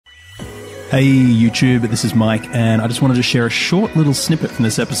Hey YouTube, this is Mike, and I just wanted to share a short little snippet from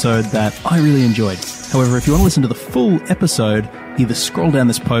this episode that I really enjoyed. However, if you want to listen to the full episode, either scroll down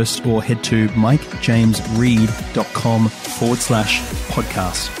this post or head to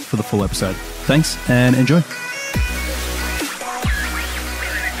mikejamesreid.com/podcast for the full episode. Thanks and enjoy.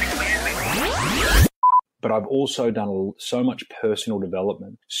 But I've also done so much personal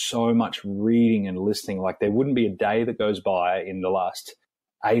development, so much reading and listening. Like there wouldn't be a day that goes by in the last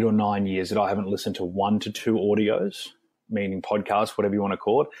 8 or 9 years that I haven't listened to 1 to 2 audios, meaning podcasts, whatever you want to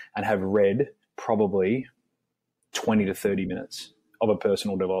call it, and have read probably 20 to 30 minutes of a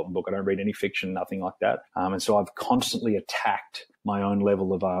personal development book. I don't read any fiction, nothing like that. And so I've constantly attacked my own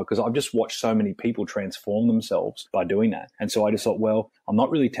level of, because I've just watched so many people transform themselves by doing that. And so I just thought, well, I'm not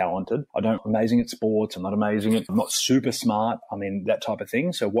really talented. I'm amazing at sports. I'm not super smart. I mean, that type of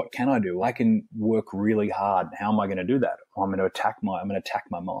thing. So what can I do? I can work really hard. How am I going to do that? I'm going to attack my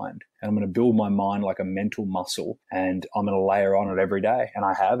mind, and I'm going to build my mind like a mental muscle, and I'm going to layer on it every day. And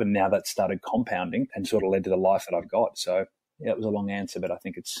I have, and now that's started compounding and sort of led to the life that I've got. So yeah, it was a long answer, but I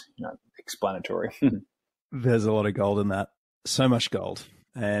think it's, explanatory. There's a lot of gold in that. So much gold.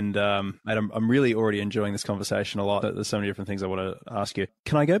 And mate, I'm really already enjoying this conversation a lot. There's so many different things I want to ask you.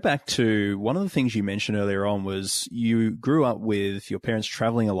 Can I go back to one of the things you mentioned earlier on was you grew up with your parents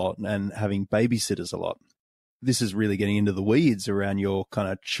traveling a lot and having babysitters a lot. This is really getting into the weeds around your kind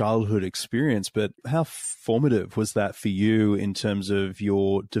of childhood experience, but how formative was that for you in terms of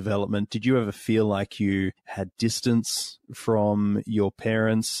your development? Did you ever feel like you had distance from your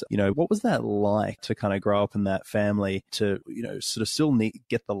parents? What was that like to kind of grow up in that family to, sort of still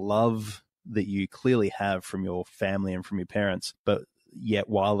get the love that you clearly have from your family and from your parents, but yet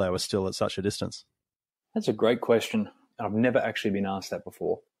while they were still at such a distance? That's a great question. I've never actually been asked that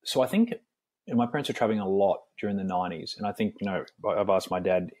before. So I think my parents were traveling a lot during the 90s. And I think, I've asked my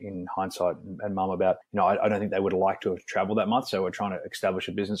dad in hindsight and mum about, I don't think they would have liked to have traveled that much. So we're trying to establish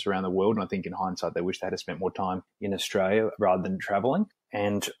a business around the world. And I think in hindsight, they wish they had spent more time in Australia rather than traveling.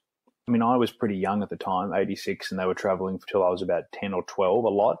 And I mean, I was pretty young at the time, 86, and they were traveling until I was about 10 or 12 a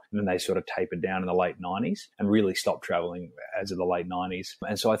lot. And then they sort of tapered down in the late 90s and really stopped traveling as of the late 90s.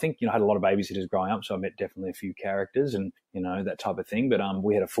 And so I think, I had a lot of babysitters growing up. So I met definitely a few characters and, that type of thing. But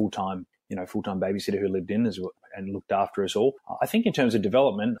we had a full-time babysitter who lived in and looked after us all. I think in terms of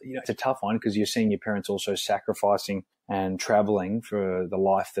development, it's a tough one because you're seeing your parents also sacrificing and traveling for the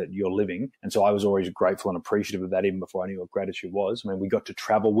life that you're living. And so I was always grateful and appreciative of that even before I knew what gratitude was. I mean, we got to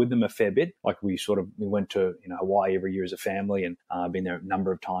travel with them a fair bit. Like we went to, Hawaii every year as a family and been there a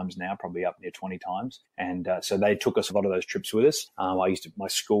number of times now, probably up near 20 times. And so they took us a lot of those trips with us. My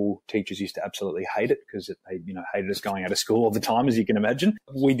school teachers used to absolutely hate it because they, hated us going out of school all the time, as you can imagine.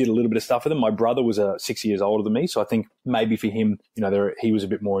 We did a little bit of stuff with them. My brother was 6 years older than me. So I think maybe for him, he was a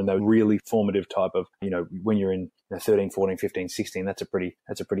bit more in the really formative type of, when you're in 13, 14, 15, 16, that's a pretty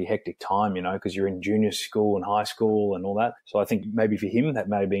hectic time, because you're in junior school and high school and all that. So I think maybe for him, that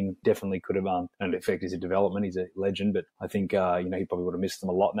may have been definitely could have affected his development. He's a legend, but I think, he probably would have missed them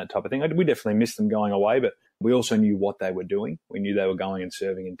a lot and that type of thing. We definitely missed them going away, but we also knew what they were doing. We knew they were going and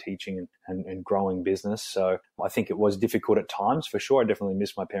serving and teaching and growing business. So I think it was difficult at times for sure. I definitely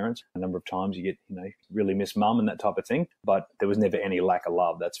miss my parents. A number of times you get, really miss mum and that type of thing, but there was never any lack of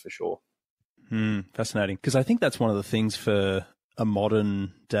love. That's for sure. Fascinating. Because I think that's one of the things for a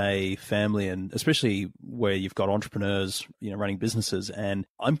modern day family, and especially where you've got entrepreneurs, running businesses. And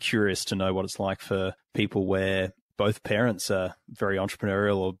I'm curious to know what it's like for people where both parents are very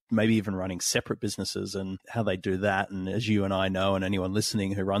entrepreneurial or maybe even running separate businesses and how they do that. And as you and I know, and anyone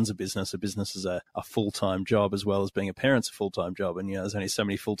listening who runs a business is a full-time job as well as being a parent's a full-time job. And, there's only so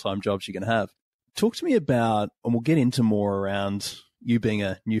many full-time jobs you can have. Talk to me about, and we'll get into more around you being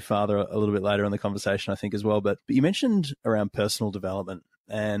a new father a little bit later in the conversation, I think, as well. But you mentioned around personal development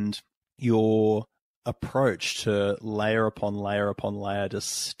and your approach to layer upon layer upon layer, just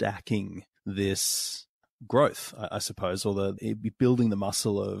stacking this growth, I suppose, or building the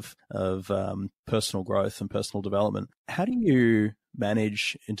muscle of personal growth and personal development. How do you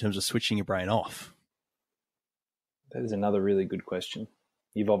manage in terms of switching your brain off? That is another really good question.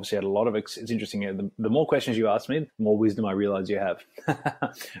 You've obviously had a lot of, it's interesting, the more questions you ask me, the more wisdom I realize you have,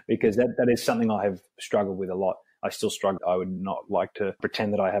 because that is something I have struggled with a lot. I still struggle. I would not like to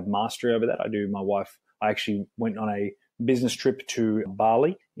pretend that I have mastery over that. I actually went on a business trip to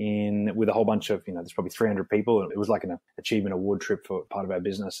Bali with a whole bunch of, there's probably 300 people. It was like an achievement award trip for part of our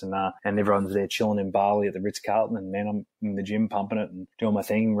business. And everyone's there chilling in Bali at the Ritz-Carlton. And then I'm in the gym pumping it and doing my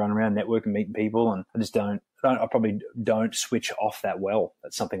thing, running around, networking, meeting people. And I probably don't switch off that well.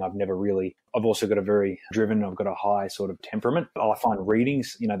 That's something I've also got I've got a high sort of temperament. I find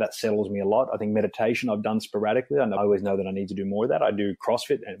readings, that settles me a lot. I think meditation I've done sporadically. I always know that I need to do more of that. I do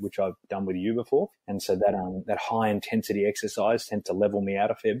CrossFit, which I've done with you before. And so that high intensity exercise tends to level me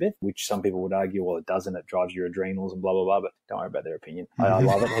out a fair bit, which some people would argue, well, it doesn't. It drives your adrenals and blah, blah, blah. But don't worry about their opinion. I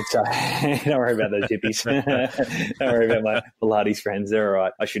love it. Don't worry about those hippies. Don't worry about my Pilates friends. They're all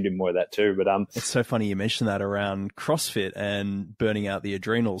right. I should do more of that too. But it's so funny you mentioned that around CrossFit and burning out the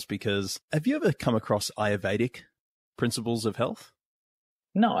adrenals, because have you ever come across Ayurvedic principles of health?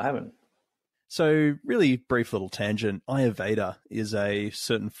 No, I haven't. So really brief little tangent. Ayurveda is a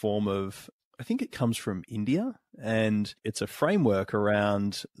certain form of, I think it comes from India, and it's a framework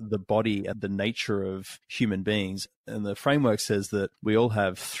around the body and the nature of human beings. And the framework says that we all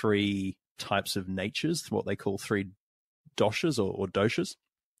have three types of natures, what they call three doshas or doshas.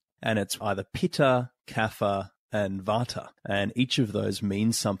 And it's either Pitta, Kapha, and Vata. And each of those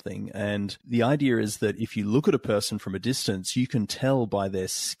means something. And the idea is that if you look at a person from a distance, you can tell by their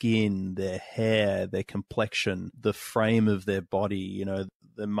skin, their hair, their complexion, the frame of their body,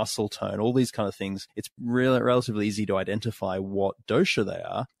 the muscle tone, all these kind of things. It's relatively easy to identify what dosha they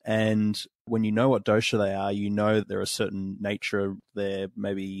are. And when you know what dosha they are, you know they're a certain nature. They're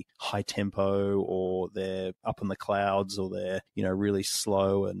maybe high tempo, or they're up in the clouds, or they're, really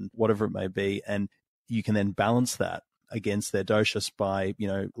slow, and whatever it may be. And you can then balance that against their doshas by,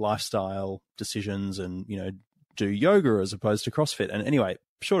 lifestyle decisions and, do yoga as opposed to CrossFit. And anyway,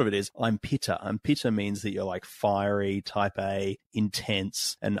 short of it is, I'm Pitta. Pitta means that you're like fiery, type A,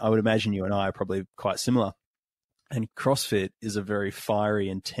 intense. And I would imagine you and I are probably quite similar. And CrossFit is a very fiery,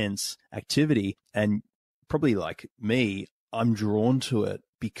 intense activity. And probably like me, I'm drawn to it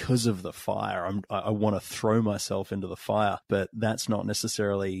because of the fire. I want to throw myself into the fire, but that's not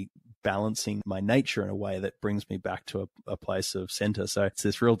necessarily balancing my nature in a way that brings me back to a place of center. So it's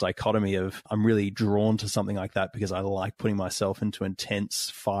this real dichotomy of, I'm really drawn to something like that because I like putting myself into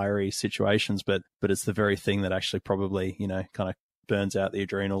intense, fiery situations, but it's the very thing that actually probably, kind of burns out the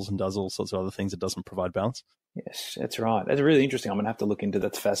adrenals and does all sorts of other things. It doesn't provide balance. Yes, that's right. That's really interesting. I'm going to have to look into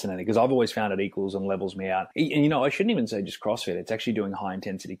that. That's fascinating, because I've always found it equals and levels me out. And, I shouldn't even say just CrossFit. It's actually doing high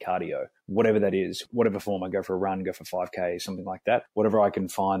intensity cardio, whatever that is, whatever form. I go for a run, go for 5K, something like that. Whatever I can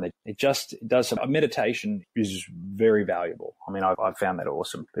find that it does. Meditation is very valuable. I mean, I've found that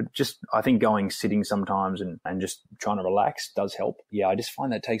awesome. But I think sitting sometimes and just trying to relax does help. Yeah, I just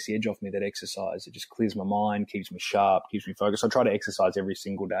find that takes the edge off me, that exercise. It just clears my mind, keeps me sharp, keeps me focused. I try to exercise every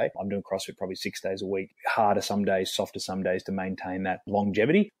single day. I'm doing CrossFit probably 6 days a week. Harder some days, softer some days to maintain that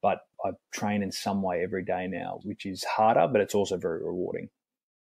longevity. But I train in some way every day now, which is harder, but it's also very rewarding.